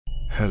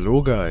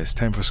Hello guys,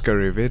 time for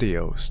scary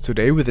videos.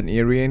 Today with an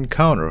eerie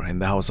encounter in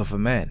the house of a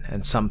man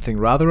and something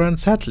rather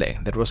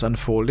unsettling that was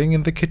unfolding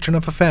in the kitchen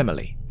of a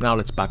family. Now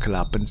let's buckle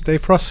up and stay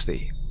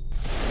frosty.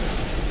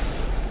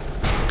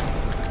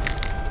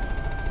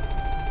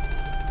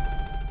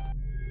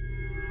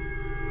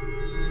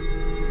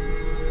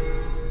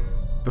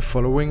 The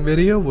following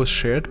video was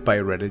shared by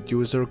Reddit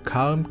user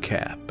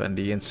CalmCap, and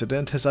the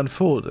incident has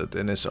unfolded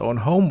in his own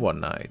home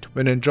one night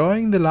when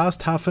enjoying the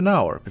last half an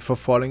hour before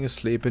falling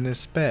asleep in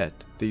his bed.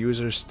 The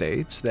user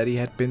states that he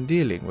had been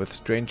dealing with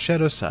strange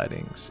shadow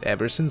sightings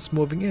ever since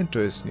moving into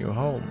his new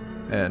home,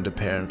 and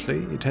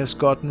apparently it has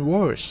gotten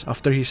worse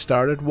after he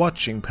started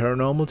watching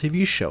paranormal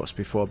TV shows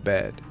before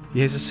bed.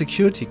 He has a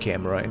security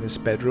camera in his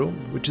bedroom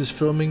which is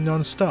filming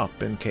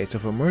non-stop in case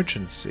of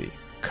emergency.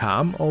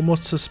 Cam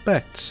almost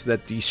suspects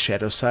that these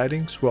shadow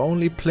sightings were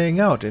only playing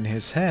out in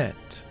his head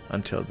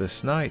until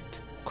this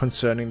night.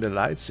 Concerning the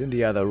lights in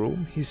the other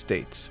room, he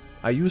states,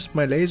 "I used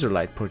my laser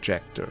light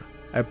projector.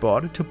 I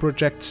bought it to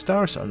project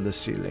stars on the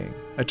ceiling.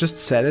 I just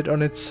set it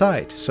on its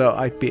side so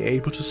I'd be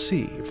able to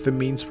see if the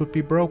means would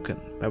be broken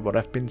by what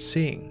I've been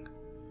seeing."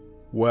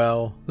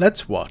 Well,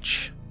 let's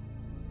watch.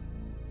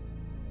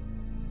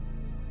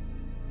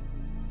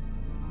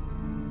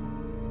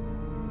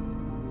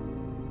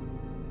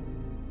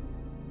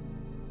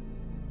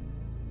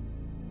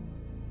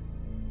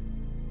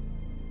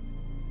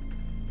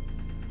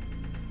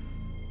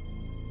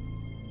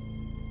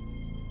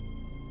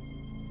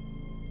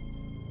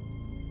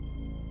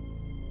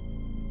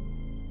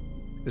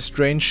 A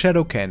strange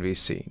shadow can be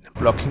seen,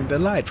 blocking the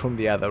light from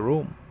the other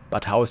room.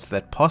 But how is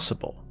that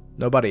possible?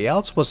 Nobody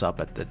else was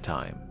up at the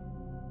time.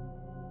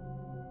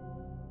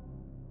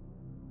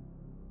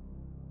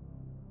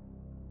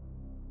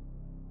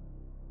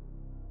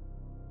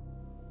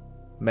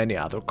 Many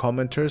other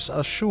commenters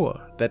are sure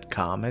that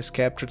Cam has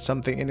captured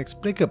something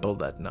inexplicable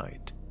that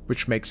night,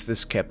 which makes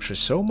this capture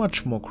so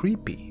much more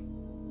creepy.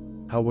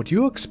 How would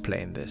you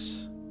explain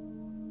this?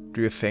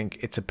 Do you think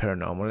it's a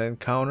paranormal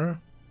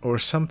encounter? Or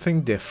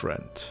something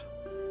different?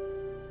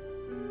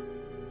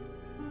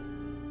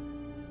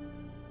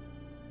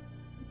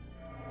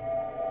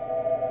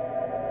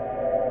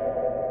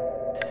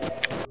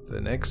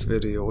 The next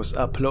video was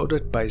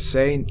uploaded by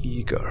Zane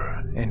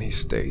Eager, and he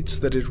states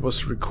that it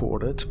was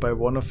recorded by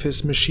one of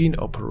his machine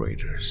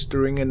operators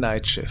during a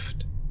night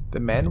shift. The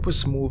man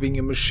was moving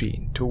a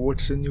machine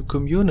towards a new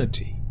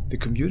community. The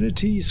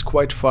community is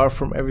quite far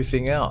from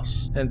everything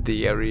else, and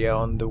the area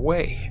on the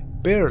way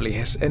barely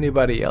has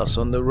anybody else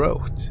on the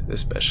road,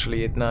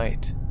 especially at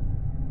night.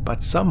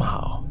 But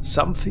somehow,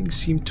 something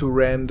seemed to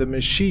ram the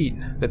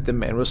machine that the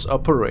man was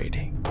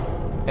operating.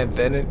 And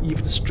then an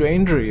even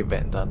stranger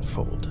event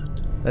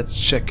unfolded. Let's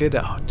check it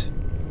out.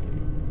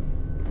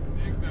 How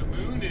big the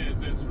moon is,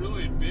 it's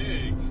really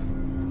big.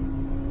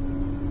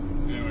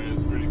 Anyway,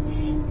 it's pretty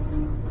cool.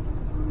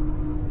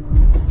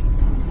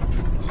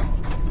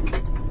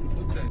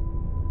 Okay.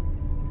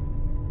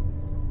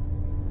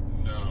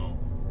 No.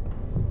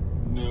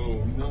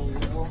 No, no,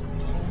 no,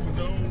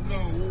 no, no,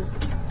 no.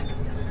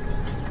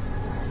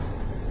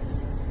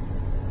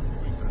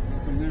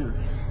 Wait, there.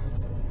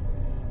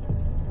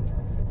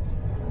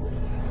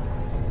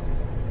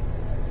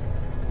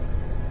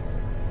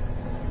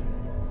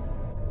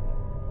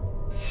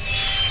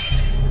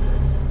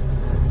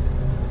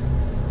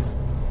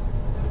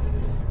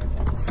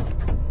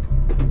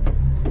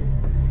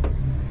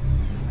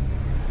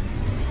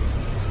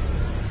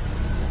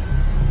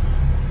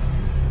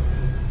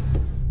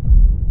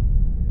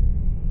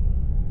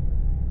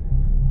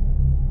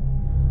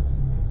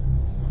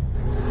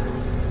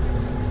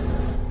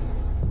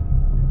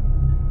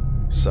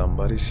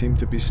 Somebody seemed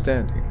to be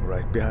standing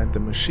right behind the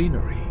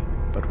machinery,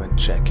 but when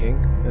checking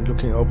and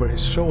looking over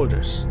his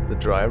shoulders, the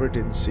driver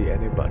didn't see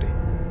anybody,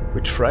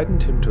 which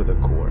frightened him to the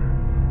core.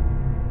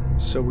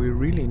 So we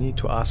really need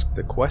to ask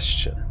the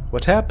question,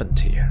 what happened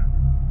here?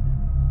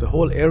 The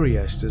whole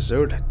area is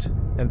deserted,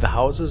 and the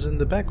houses in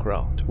the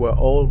background were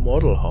all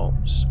model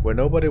homes where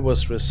nobody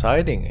was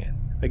residing in.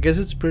 I guess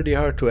it's pretty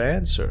hard to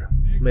answer.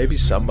 Maybe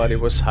somebody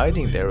was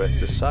hiding there at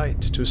the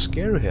site to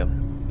scare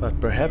him. But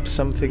perhaps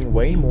something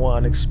way more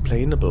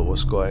unexplainable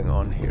was going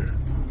on here.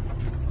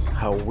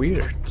 How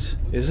weird,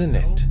 isn't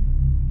it?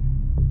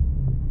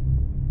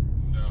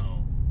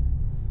 No.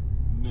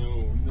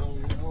 No, no,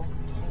 no,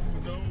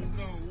 no,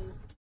 no.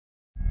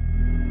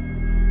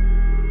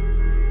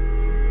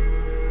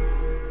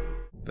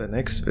 The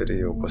next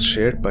video was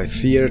shared by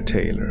Thea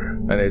Taylor,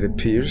 and it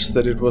appears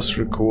that it was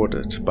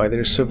recorded by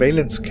their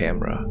surveillance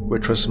camera,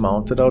 which was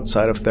mounted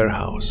outside of their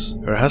house.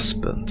 Her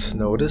husband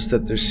noticed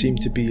that there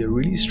seemed to be a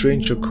really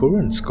strange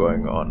occurrence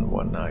going on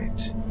one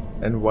night.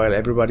 And while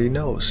everybody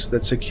knows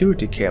that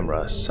security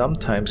cameras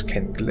sometimes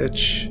can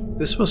glitch,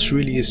 this was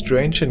really a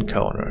strange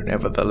encounter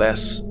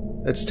nevertheless.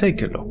 Let's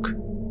take a look.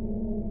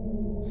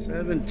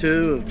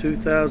 7/2 of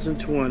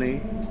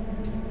 2020.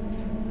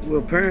 We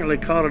apparently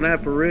caught an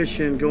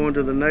apparition going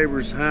to the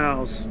neighbor's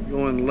house,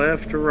 going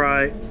left to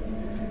right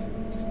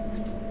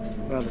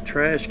by the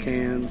trash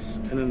cans,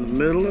 and in the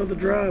middle of the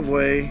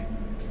driveway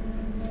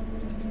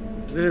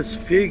this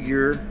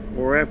figure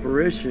or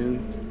apparition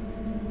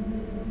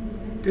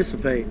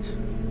dissipates.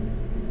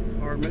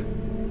 Apartment.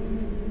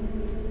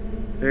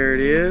 There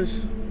it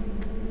is.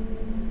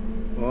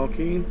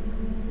 Walking.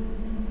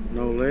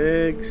 No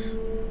legs.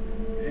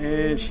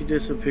 And she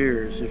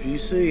disappears. If you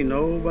see,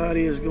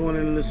 nobody is going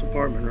into this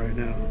apartment right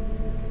now.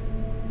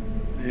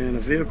 And a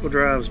vehicle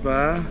drives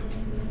by.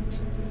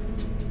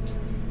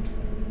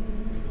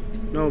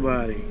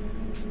 Nobody.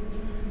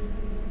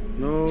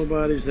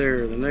 Nobody's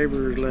there. The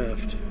neighbor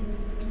left.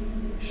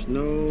 There's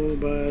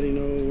nobody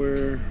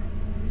nowhere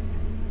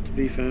to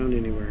be found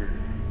anywhere.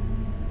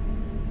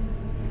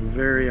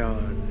 Very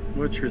odd.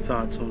 What's your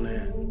thoughts on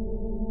that?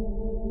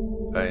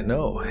 I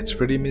know, it's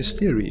pretty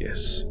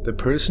mysterious. The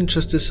person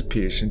just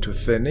disappears into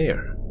thin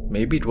air.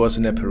 Maybe it was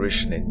an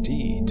apparition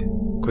indeed.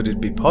 Could it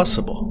be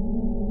possible?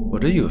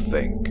 What do you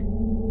think?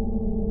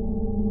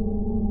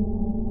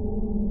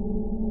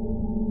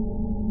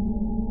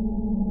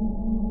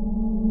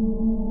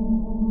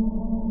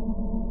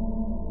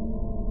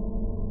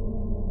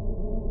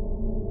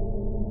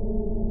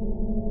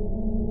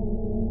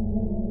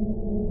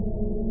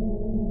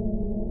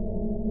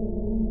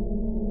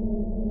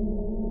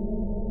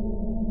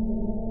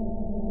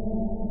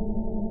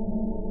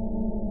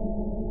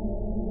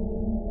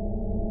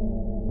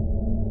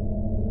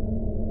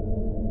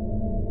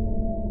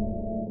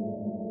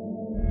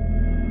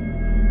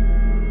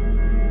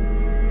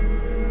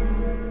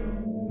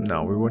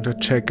 Now we want to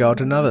check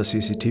out another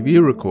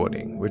CCTV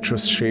recording, which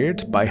was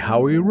shared by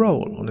Howie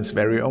Roll on his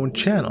very own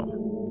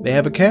channel. They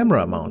have a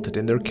camera mounted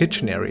in their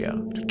kitchen area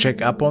to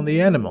check up on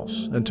the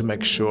animals and to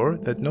make sure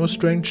that no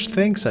strange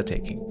things are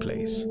taking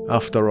place.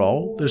 After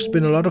all, there's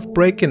been a lot of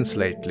break-ins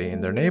lately in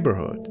their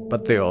neighborhood,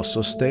 but they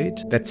also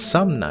state that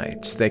some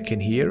nights they can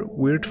hear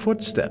weird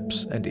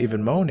footsteps and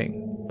even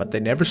moaning, but they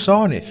never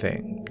saw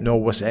anything,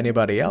 nor was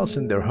anybody else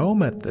in their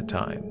home at the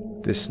time.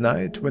 This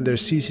night, when their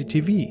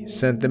CCTV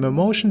sent them a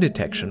motion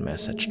detection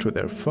message to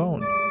their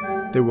phone,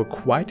 they were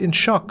quite in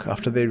shock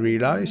after they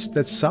realized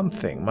that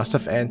something must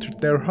have entered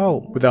their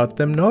home without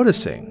them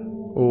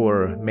noticing.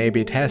 Or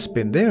maybe it has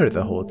been there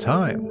the whole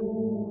time.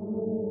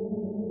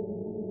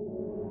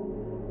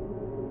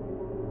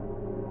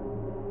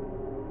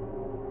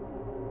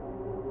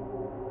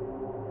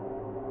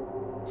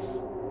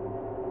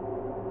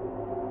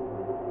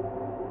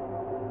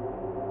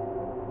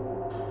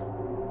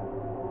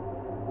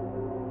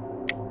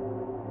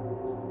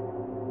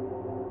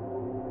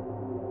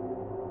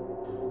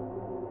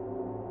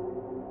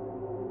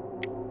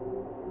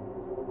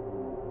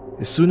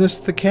 As soon as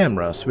the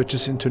camera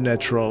switches into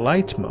natural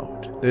light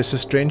mode, there's a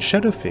strange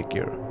shadow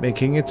figure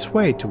making its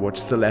way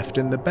towards the left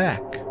in the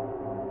back.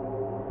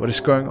 What is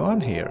going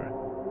on here?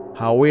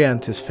 Howie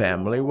and his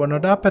family were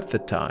not up at the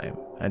time,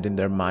 and in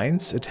their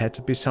minds it had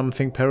to be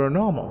something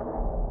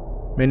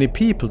paranormal. Many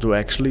people do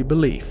actually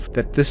believe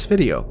that this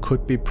video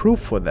could be proof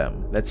for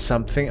them that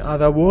something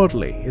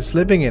otherworldly is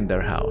living in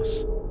their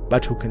house,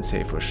 but who can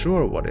say for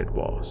sure what it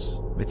was?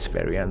 It's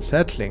very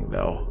unsettling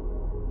though.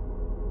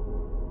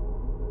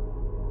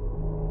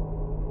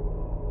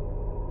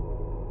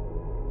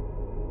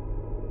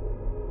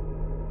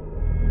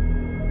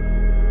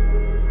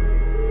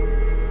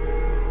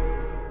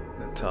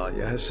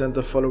 Natalia has sent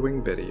the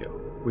following video,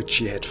 which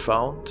she had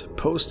found,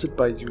 posted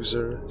by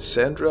user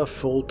Sandra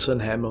Fulton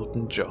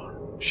Hamilton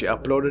John. She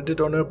uploaded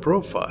it on her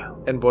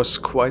profile and was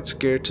quite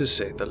scared to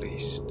say the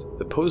least.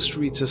 The post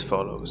reads as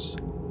follows.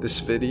 This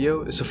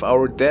video is of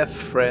our deaf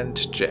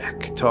friend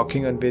Jack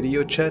talking on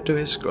video chat to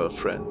his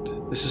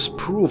girlfriend. This is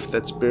proof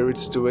that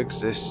spirits do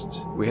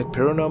exist. We had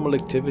paranormal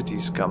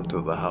activities come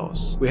to the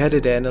house. We had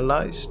it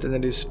analyzed and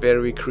it is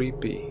very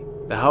creepy.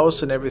 The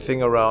house and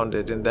everything around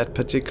it in that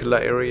particular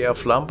area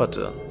of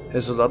Lumberton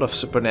has a lot of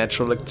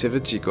supernatural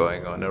activity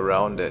going on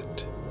around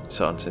it.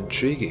 Sounds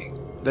intriguing.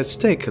 Let's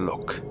take a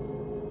look.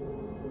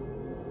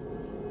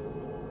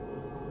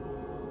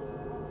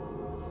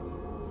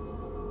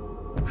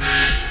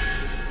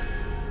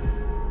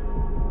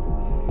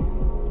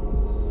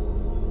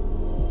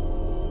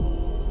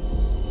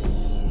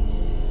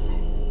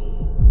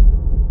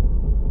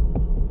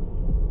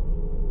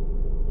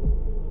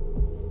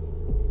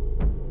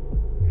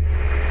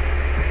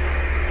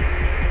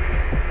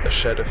 A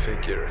shadow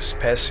figure is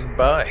passing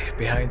by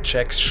behind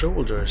Jack's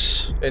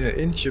shoulders in an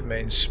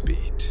inhumane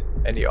speed,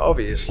 and he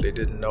obviously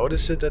didn't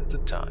notice it at the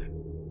time.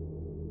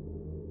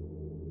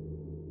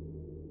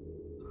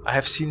 I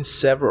have seen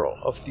several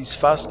of these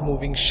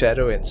fast-moving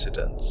shadow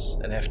incidents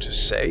and have to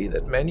say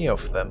that many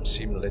of them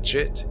seem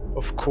legit.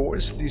 Of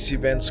course, these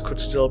events could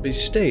still be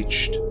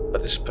staged,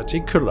 but this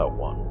particular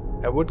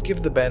one, I would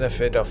give the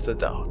benefit of the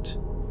doubt.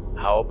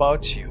 How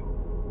about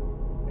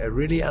you? A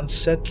really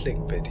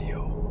unsettling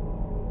video.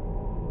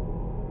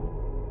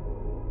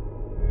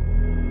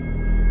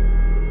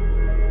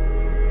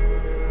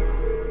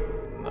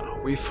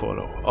 We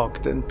follow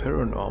Ogden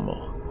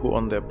Paranormal, who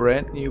on their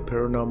brand new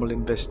paranormal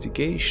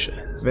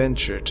investigation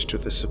ventured to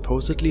the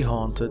supposedly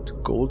haunted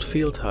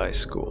Goldfield High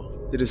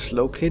School. It is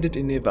located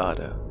in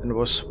Nevada and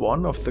was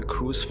one of the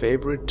crew's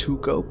favorite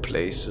to-go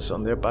places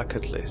on their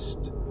bucket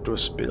list. It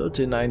was built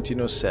in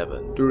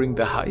 1907 during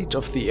the height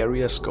of the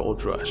area's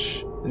gold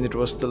rush, and it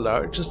was the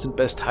largest and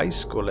best high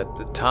school at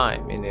the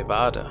time in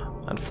Nevada.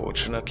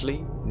 Unfortunately,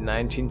 in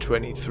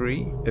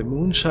 1923, a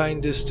moonshine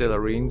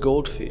distillery in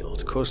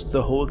Goldfield caused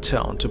the whole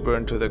town to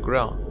burn to the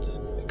ground,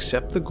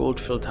 except the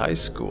Goldfield High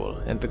School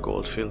and the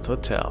Goldfield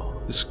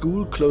Hotel. The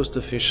school closed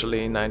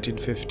officially in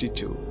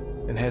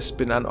 1952 and has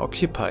been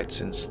unoccupied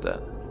since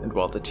then, and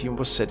while the team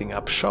was setting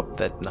up shop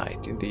that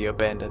night in the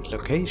abandoned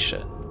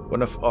location,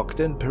 one of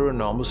Ogden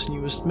Paranormal's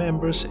newest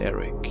members,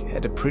 Eric,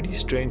 had a pretty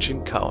strange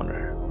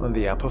encounter on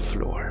the upper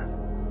floor.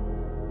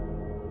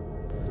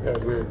 Yeah,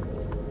 it's weird.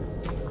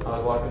 I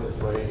was walking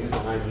this way, he was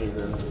behind me, and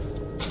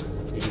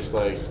then he just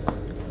like,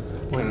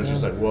 kind of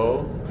just like,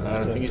 whoa.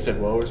 I think he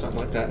said whoa or something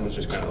like that, and was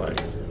just kind of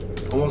like,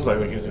 almost like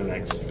when he was going to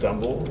like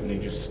stumble, and he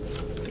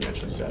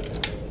actually sat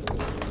down.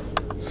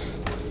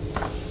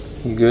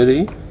 You good,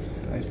 E?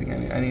 I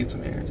think I need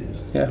some air, dude.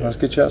 Yeah, let's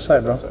get you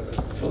outside, bro. I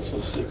feel so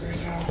sick right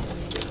now.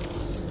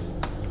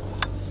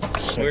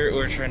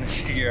 We're trying to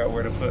figure out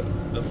where to put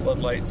the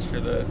floodlights for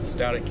the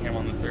static cam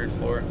on the 3rd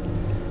floor.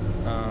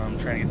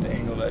 Trying to get the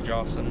angle that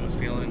Jocelyn was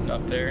feeling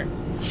up there.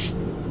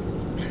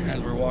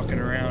 As we're walking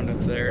around up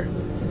there,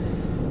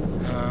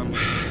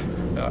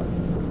 about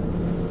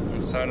on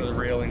the side of the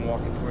railing,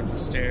 walking towards the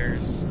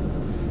stairs,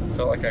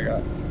 felt like I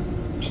got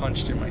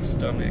punched in my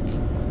stomach.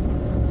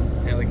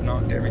 And it like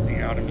knocked everything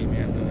out of me,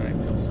 man, and I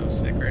feel so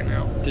sick right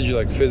now. Did you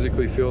like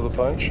physically feel the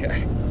punch? Yeah.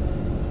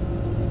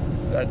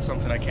 That's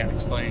something I can't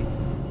explain.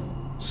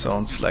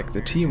 Sounds like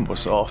the team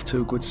was off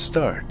to a good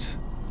start.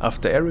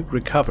 After Eric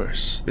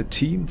recovers, the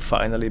team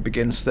finally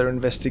begins their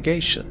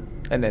investigation,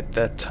 and at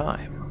that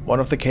time, one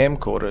of the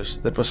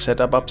camcorders that was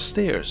set up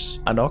upstairs,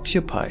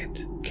 unoccupied,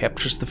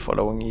 captures the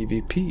following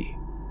EVP.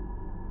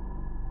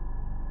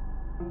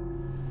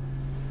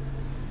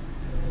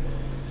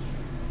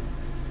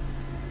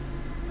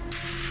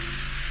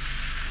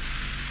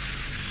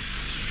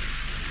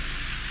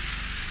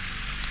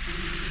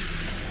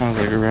 I was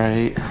like,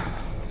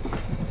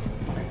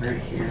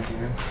 right here,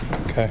 man.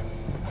 Okay.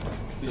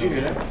 Did you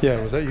hear that?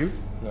 Yeah, was that you?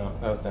 No,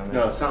 that was down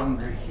there. No,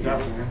 something right here. That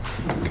was there.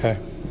 Okay.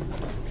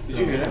 Did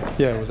you hear that?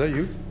 Yeah, was that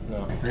you?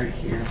 No. Right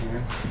here,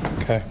 man.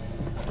 Okay.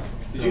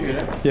 Did you hear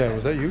that? Yeah,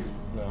 was that you?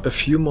 No. A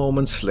few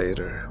moments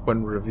later,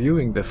 when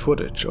reviewing the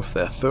footage of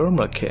their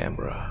thermal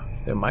camera,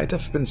 there might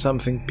have been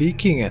something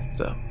peeking at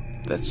them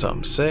that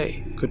some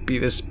say could be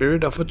the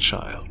spirit of a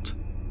child.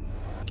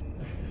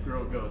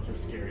 Girl ghosts are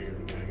scarier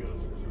than guy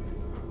ghosts or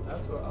something.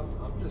 That's what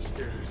I'm just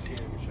scared of seeing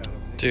a shadow.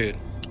 Dude.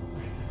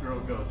 Girl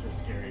ghosts are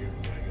scarier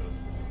than guy ghosts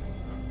or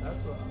something.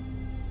 That's what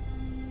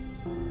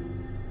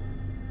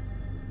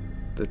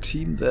The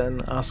team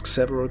then asks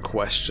several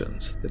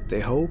questions that they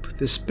hope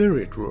the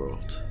spirit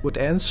world would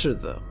answer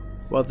them,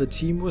 while the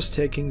team was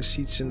taking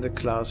seats in the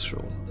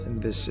classroom,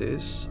 and this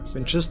is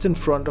when just in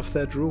front of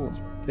that room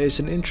there is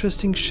an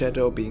interesting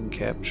shadow being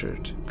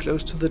captured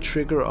close to the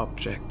trigger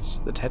objects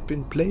that had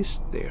been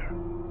placed there.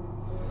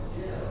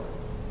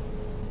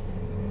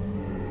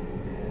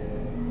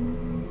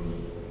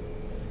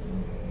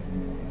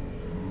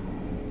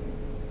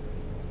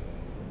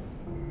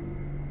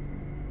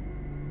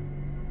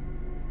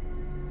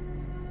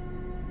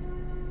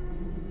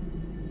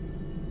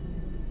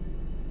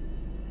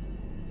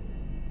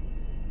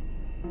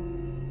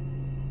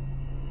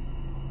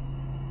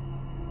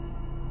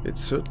 It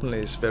certainly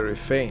is very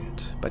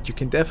faint, but you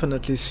can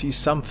definitely see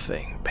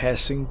something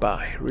passing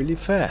by really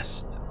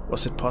fast.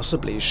 Was it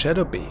possibly a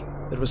shadow being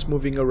that was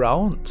moving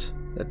around?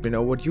 Let me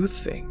know what you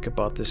think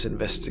about this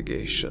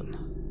investigation.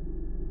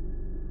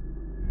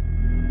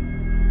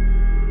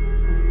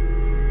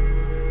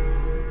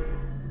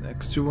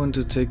 Next we want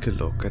to take a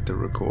look at the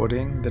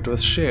recording that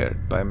was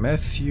shared by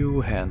Matthew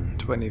Hen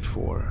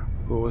 24.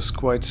 Who was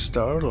quite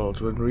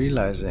startled when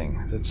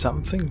realizing that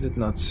something did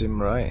not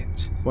seem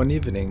right one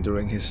evening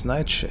during his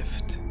night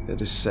shift.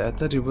 It is said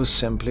that he was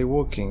simply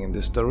walking in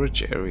the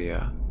storage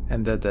area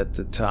and that at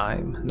the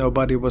time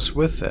nobody was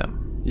with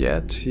him,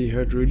 yet he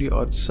heard really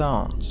odd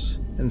sounds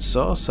and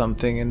saw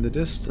something in the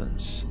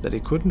distance that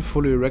he couldn't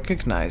fully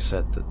recognize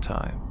at the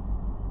time.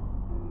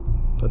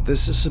 But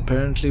this is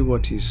apparently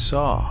what he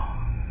saw.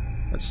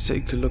 Let's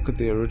take a look at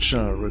the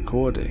original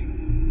recording.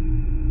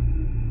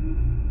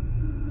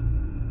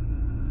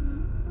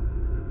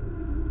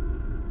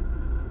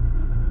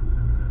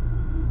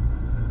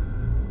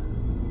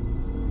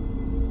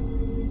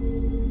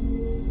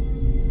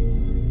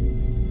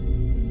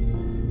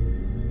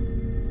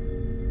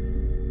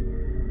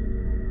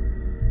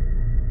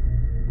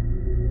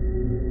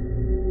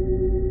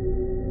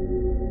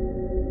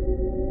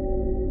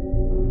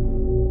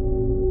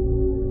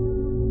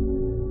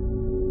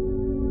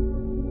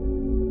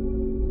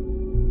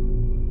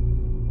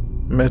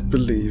 Matt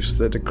believes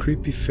that a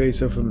creepy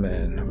face of a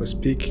man was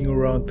peeking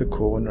around the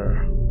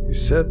corner. He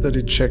said that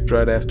he checked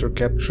right after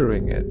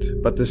capturing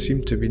it, but there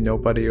seemed to be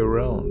nobody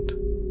around.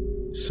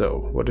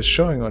 So, what is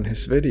showing on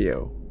his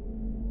video?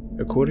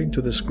 According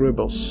to the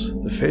scribbles,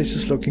 the face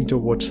is looking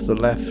towards the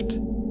left,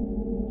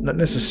 not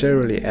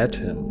necessarily at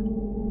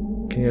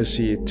him. Can you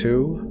see it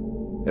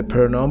too? A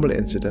paranormal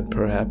incident,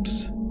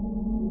 perhaps.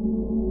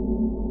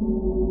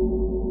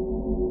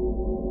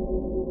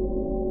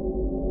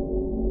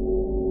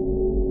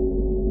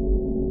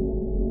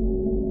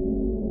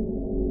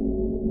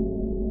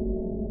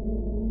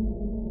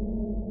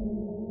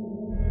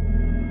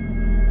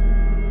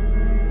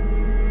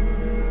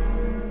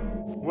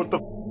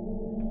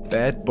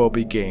 Bad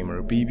Bobby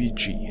Gamer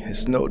BBG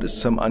has noticed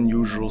some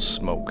unusual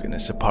smoke in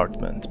his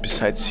apartment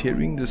besides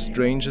hearing the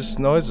strangest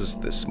noises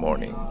this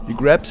morning. He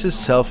grabs his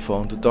cell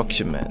phone to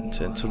document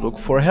and to look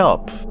for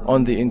help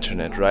on the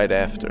internet right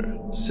after.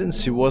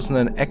 Since he wasn't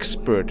an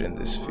expert in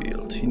this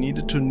field, he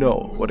needed to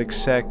know what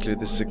exactly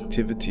this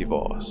activity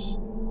was.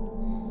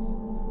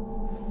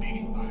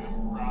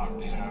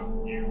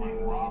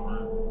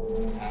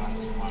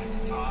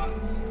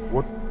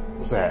 What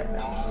was that?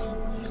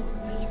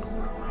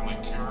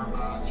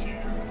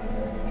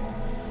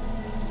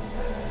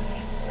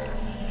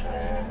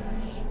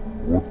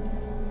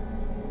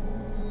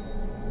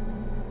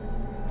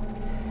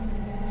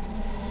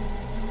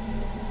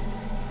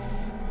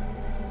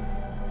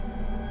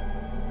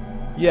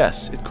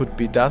 Yes, it could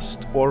be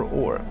dust or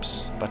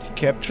orbs, but he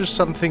captures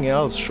something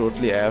else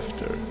shortly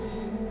after.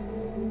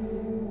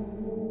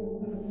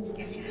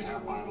 If you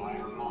have my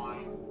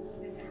landline,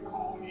 you can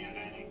call me at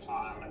any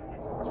time and we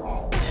can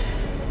talk.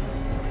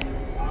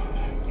 I'm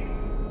empty.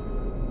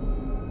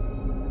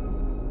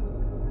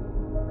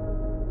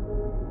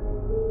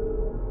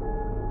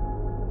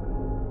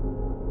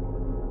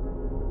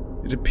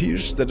 It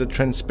appears that a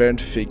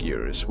transparent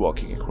figure is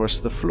walking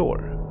across the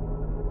floor.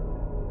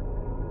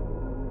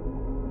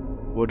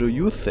 What do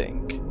you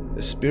think?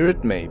 A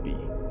spirit, maybe?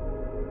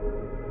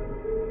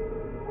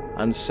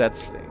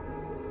 Unsettling.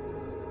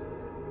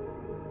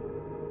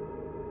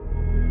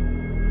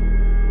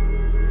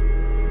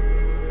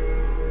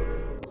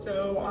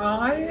 So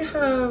I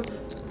have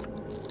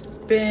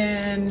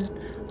been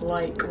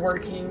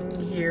working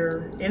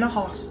here in a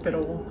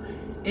hospital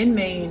in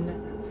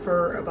Maine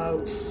for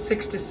about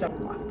 6 to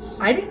 7 months.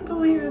 I didn't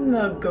believe in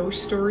the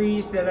ghost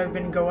stories that have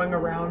been going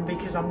around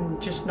because I'm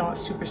just not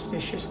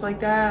superstitious like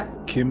that.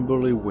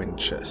 Kimberly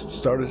Winchest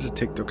started a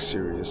TikTok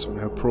series on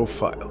her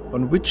profile,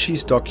 on which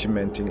she's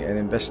documenting and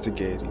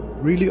investigating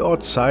really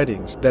odd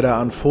sightings that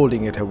are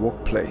unfolding at her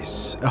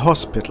workplace, a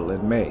hospital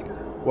in Maine.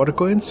 What a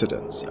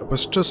coincidence, I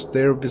was just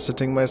there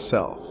visiting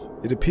myself.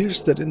 It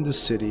appears that in the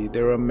city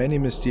there are many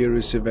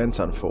mysterious events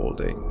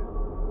unfolding.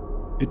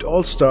 It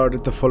all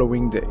started the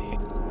following day.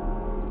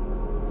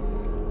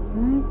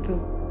 What the?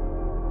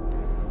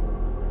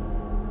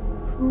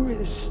 Who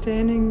is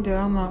standing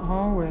down that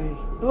hallway?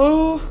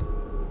 Oh!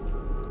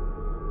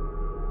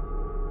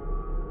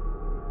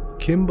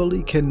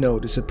 Kimberly can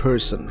notice a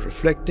person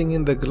reflecting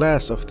in the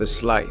glass of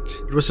this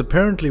light. It was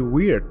apparently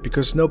weird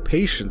because no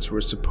patients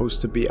were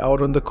supposed to be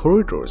out on the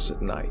corridors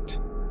at night.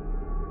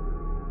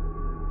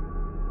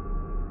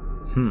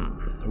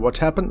 What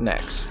happened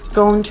next?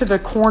 Going to the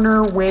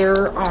corner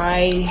where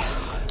I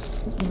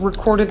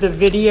recorded the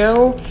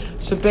video.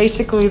 So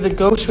basically the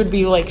ghost would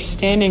be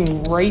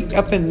standing right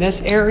up in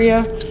this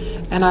area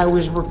and I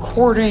was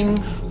recording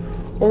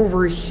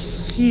over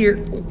here.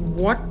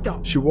 What the?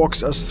 She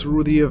walks us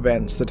through the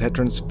events that had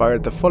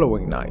transpired the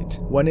following night,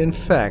 when in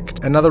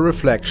fact another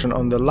reflection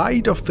on the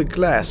light of the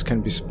glass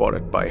can be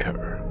spotted by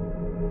her.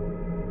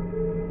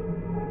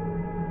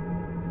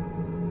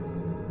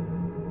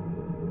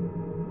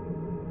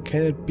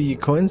 Can it be a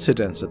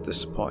coincidence at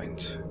this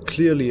point?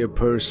 Clearly a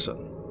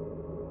person.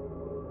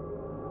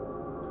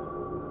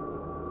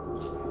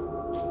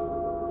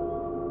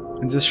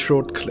 In this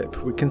short clip,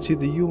 we can see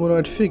the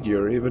humanoid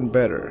figure even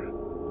better.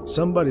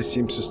 Somebody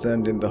seems to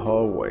stand in the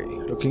hallway,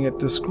 looking at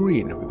the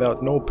screen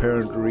without no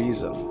apparent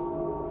reason.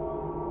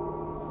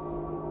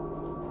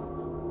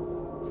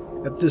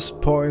 At this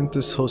point,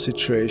 this whole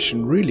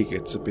situation really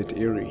gets a bit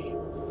eerie.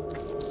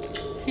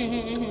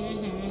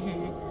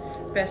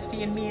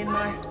 Bestie and me in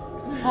my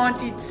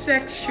haunted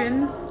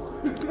section.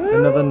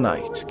 Another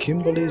night,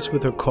 Kimberly is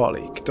with her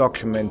colleague,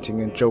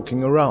 documenting and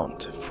joking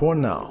around, for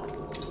now.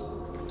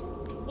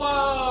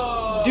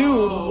 Whoa!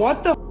 Dude,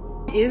 what the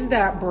is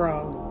that,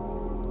 bro?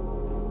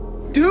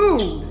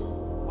 Dude!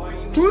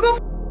 Who the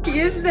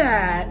is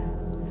that?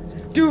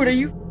 Dude,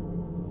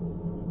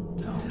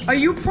 are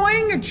you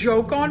playing a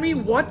joke on me?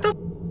 What the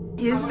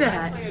is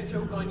that?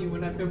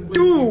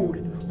 Dude,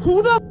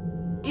 who the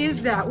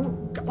is that?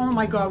 Oh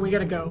my god, we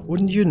gotta go.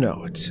 Wouldn't you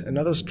know it,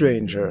 another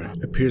stranger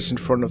appears in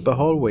front of the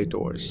hallway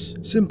doors,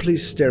 simply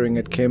staring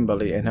at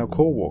Kimberly and her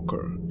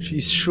co-worker.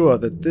 She's sure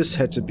that this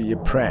had to be a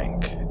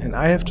prank, and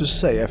I have to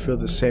say I feel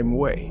the same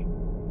way.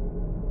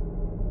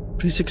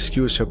 Please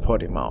excuse her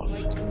potty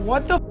mouth.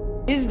 What the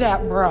is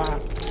that, bruh?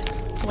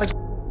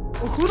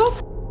 Who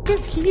the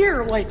is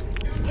here? What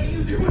are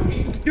you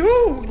doing?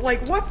 Dude,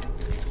 what?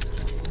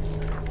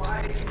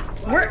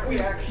 Where are we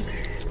actually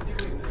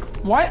doing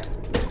this? What?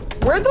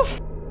 Where the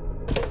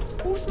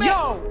who's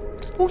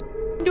who's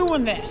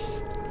doing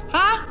this?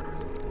 Huh?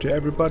 To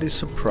everybody's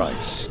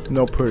surprise,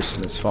 no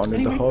person is found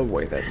in the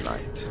hallway that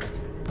night.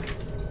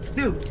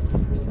 Dude.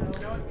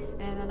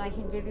 And then I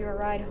can give you a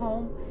ride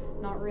home.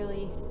 Not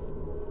really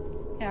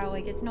Yeah,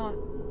 like it's not.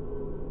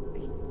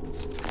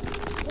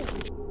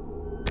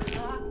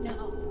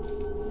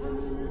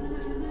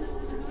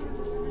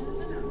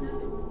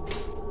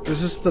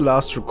 This is the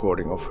last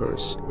recording of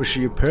hers, where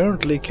she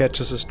apparently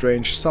catches a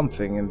strange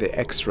something in the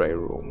X-ray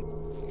room.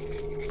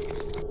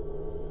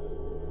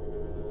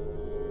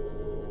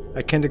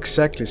 I can't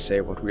exactly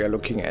say what we are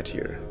looking at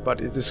here, but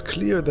it is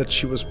clear that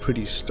she was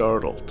pretty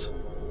startled.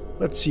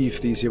 Let's see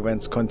if these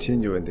events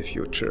continue in the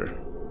future.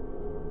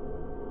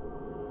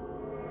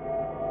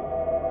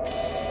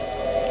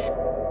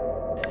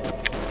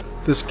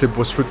 This clip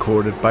was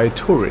recorded by a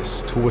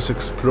tourist who was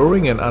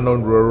exploring an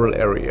unknown rural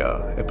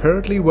area,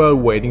 apparently while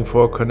waiting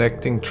for a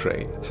connecting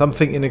train.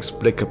 Something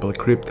inexplicable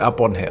creeped up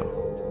on him.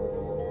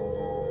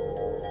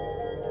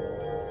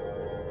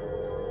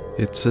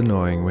 It's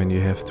annoying when you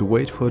have to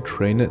wait for a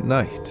train at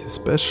night,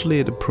 especially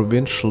at a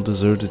provincial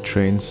deserted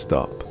train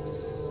stop.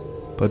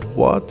 But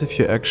what if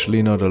you're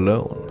actually not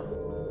alone?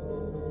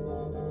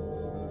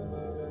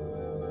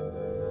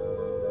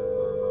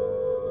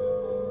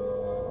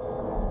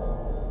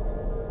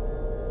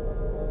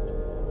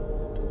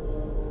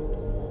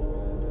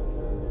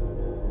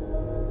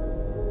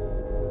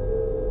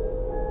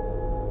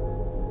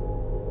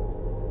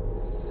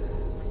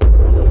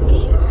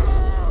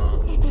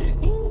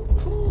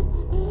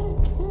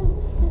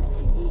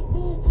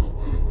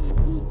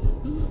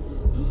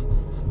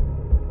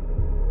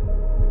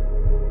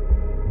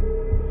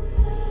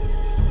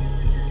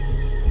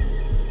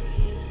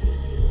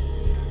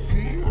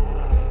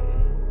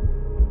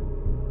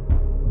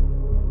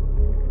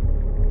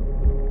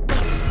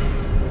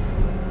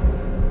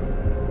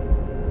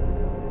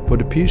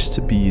 What appears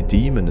to be a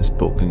demon is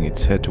poking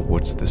its head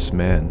towards this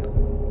man.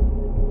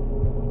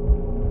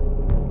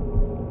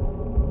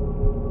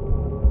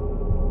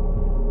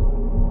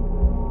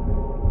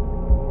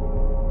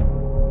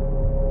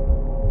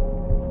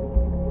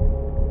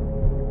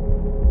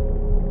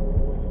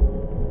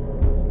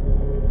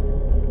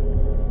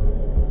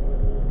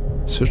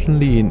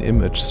 Certainly an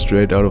image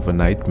straight out of a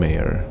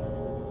nightmare.